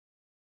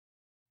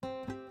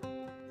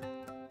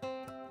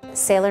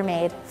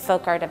sailor-made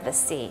folk art of the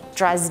sea.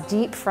 Draws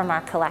deep from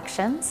our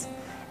collections.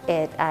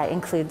 It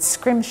includes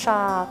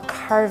scrimshaw,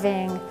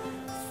 carving,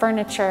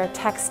 furniture,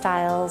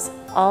 textiles,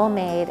 all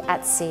made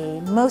at sea,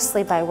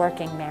 mostly by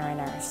working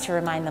mariners to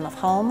remind them of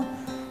home,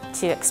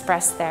 to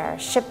express their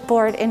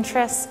shipboard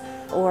interests,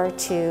 or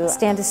to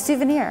stand as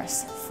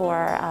souvenirs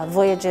for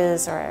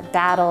voyages or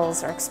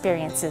battles or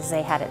experiences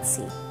they had at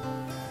sea.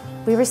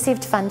 We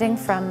received funding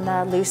from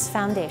the Luce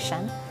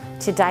Foundation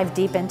to dive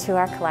deep into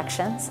our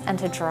collections and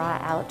to draw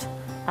out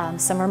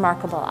some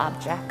remarkable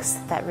objects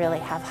that really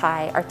have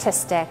high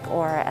artistic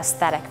or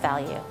aesthetic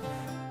value.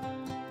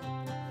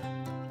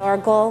 Our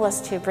goal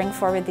was to bring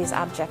forward these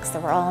objects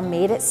that were all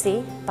made at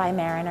sea by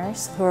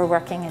mariners who were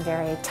working in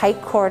very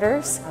tight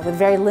quarters with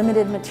very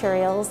limited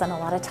materials and a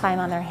lot of time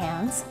on their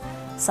hands,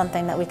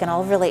 something that we can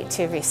all relate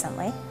to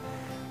recently.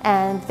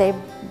 And they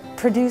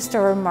produced a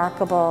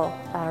remarkable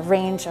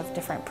range of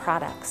different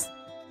products.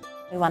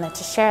 We wanted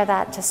to share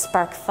that to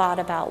spark thought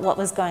about what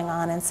was going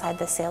on inside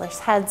the sailors'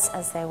 heads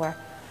as they were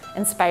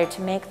inspired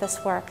to make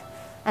this work,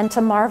 and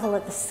to marvel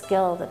at the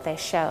skill that they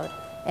showed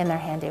in their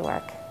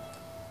handiwork.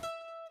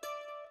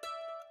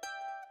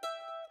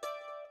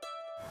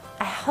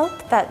 I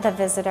hope that the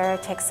visitor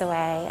takes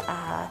away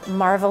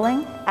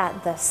marveling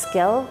at the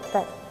skill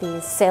that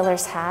these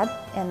sailors had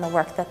in the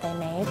work that they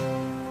made,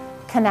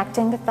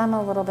 connecting with them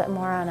a little bit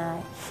more on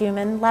a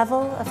human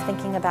level of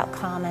thinking about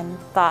common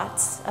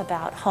thoughts,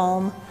 about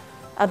home,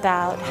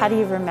 about how do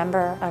you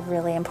remember a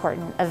really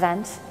important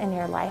event in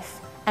your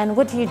life, and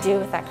what do you do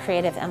with that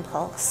creative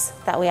impulse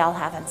that we all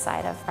have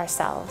inside of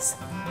ourselves.